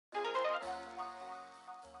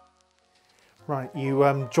Right,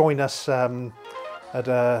 you join us at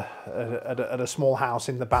a small house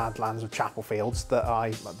in the Badlands of Chapelfields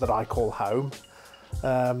that I call home.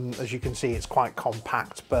 As you can see, it's quite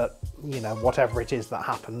compact, but you know, whatever it is that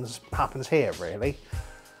happens here really.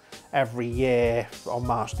 Every year on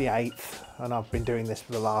March the 8th, and I've been doing this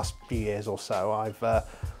for the last few years or so,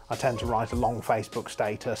 I tend to write a long Facebook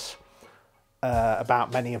status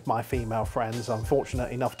about many of my female friends. I'm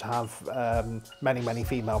fortunate enough to have many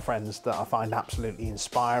female friends that I find absolutely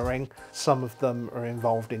inspiring. Some of them are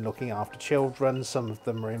involved in looking after children, some of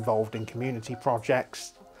them are involved in community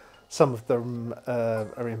projects, some of them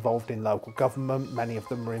are involved in local government, many of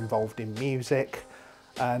them are involved in music,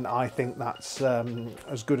 and I think that's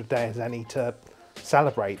as good a day as any to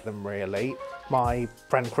celebrate them really. My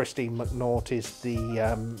friend Christine McNaught is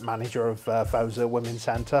the manager of Fosa Women's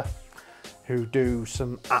Centre, who do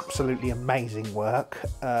some absolutely amazing work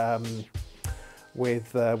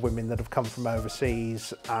with women that have come from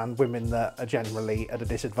overseas and women that are generally at a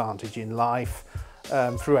disadvantage in life,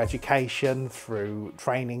 through education, through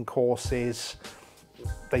training courses.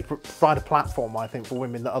 They provide a platform, I think, for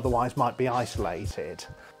women that otherwise might be isolated.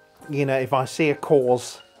 You know, if I see a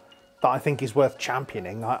cause that I think is worth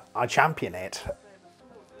championing, I champion it.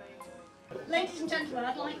 Ladies and gentlemen,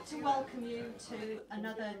 I'd like to welcome you to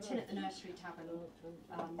another Tin at the Nursery Tavern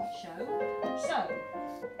show.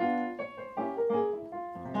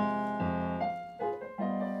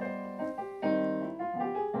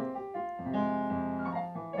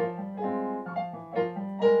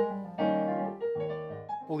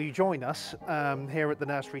 Will you join us here at the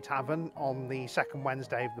Nursery Tavern on the second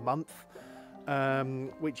Wednesday of the month,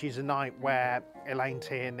 which is a night where Elaine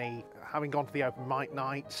Tierney, having gone to the open mic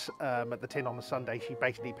nights at the Tin on a Sunday, she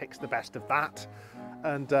basically picks the best of that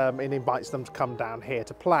and invites them to come down here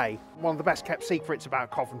to play. One of the best kept secrets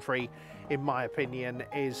about Coventry, in my opinion,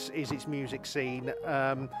 is its music scene.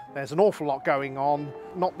 There's an awful lot going on.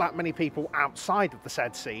 Not that many people outside of the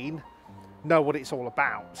said scene know what it's all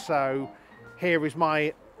about. So here is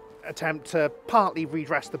my attempt to partly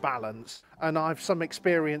redress the balance, and I've some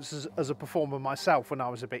experience as a performer myself. When I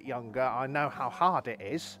was a bit younger, I know how hard it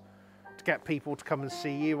is to get people to come and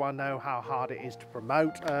see you. I know how hard it is to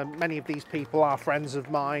promote. Many of these people are friends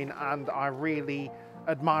of mine, and I really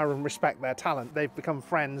admire and respect their talent. They've become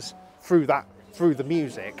friends through the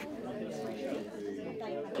music.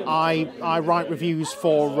 I write reviews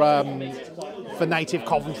for Native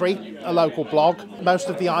Coventry, a local blog. Most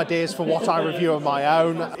of the ideas for what I review are my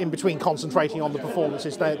own. In between concentrating on the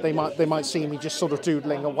performances, they might see me just sort of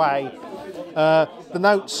doodling away. The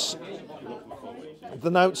notes,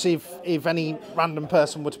 if any random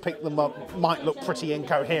person were to pick them up, might look pretty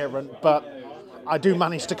incoherent, but I do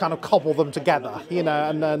manage to kind of cobble them together, you know,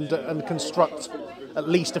 and construct at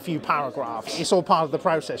least a few paragraphs. It's all part of the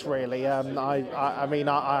process, really. I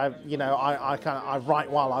write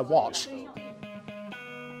while I watch.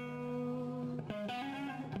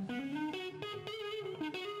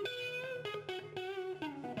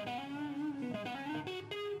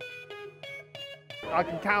 I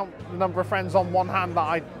can count the number of friends on one hand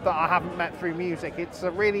that I haven't met through music. It's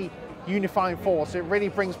a really unifying force. It really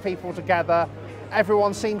brings people together.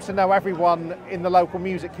 Everyone seems to know everyone in the local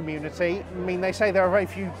music community. I mean, they say there are very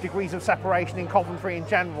few degrees of separation in Coventry in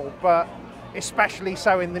general, but especially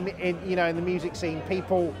so in the music scene.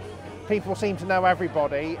 People seem to know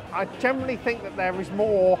everybody. I generally think that there is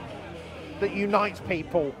more that unites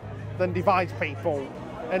people than divides people,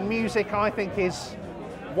 and music, I think, is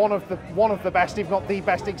one of the best, if not the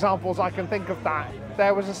best, examples I can think of that.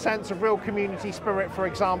 There was a sense of real community spirit, for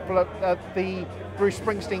example, at the Bruce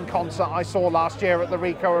Springsteen concert I saw last year at the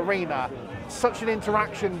Ricoh Arena. Such an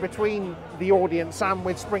interaction between the audience and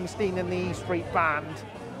with Springsteen and the E Street Band,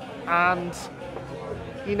 and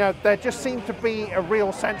you know, there just seemed to be a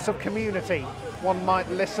real sense of community. One might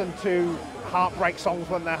listen to heartbreak songs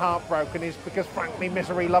when they're heartbroken, is because frankly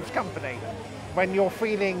misery loves company. When you're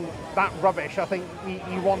feeling that rubbish, I think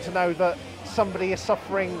you want to know that somebody is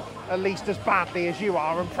suffering at least as badly as you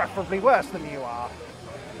are, and preferably worse than you are.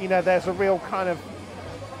 You know, there's a real kind of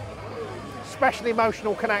special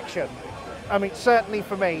emotional connection. I mean, certainly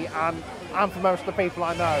for me and for most of the people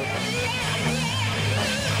I know.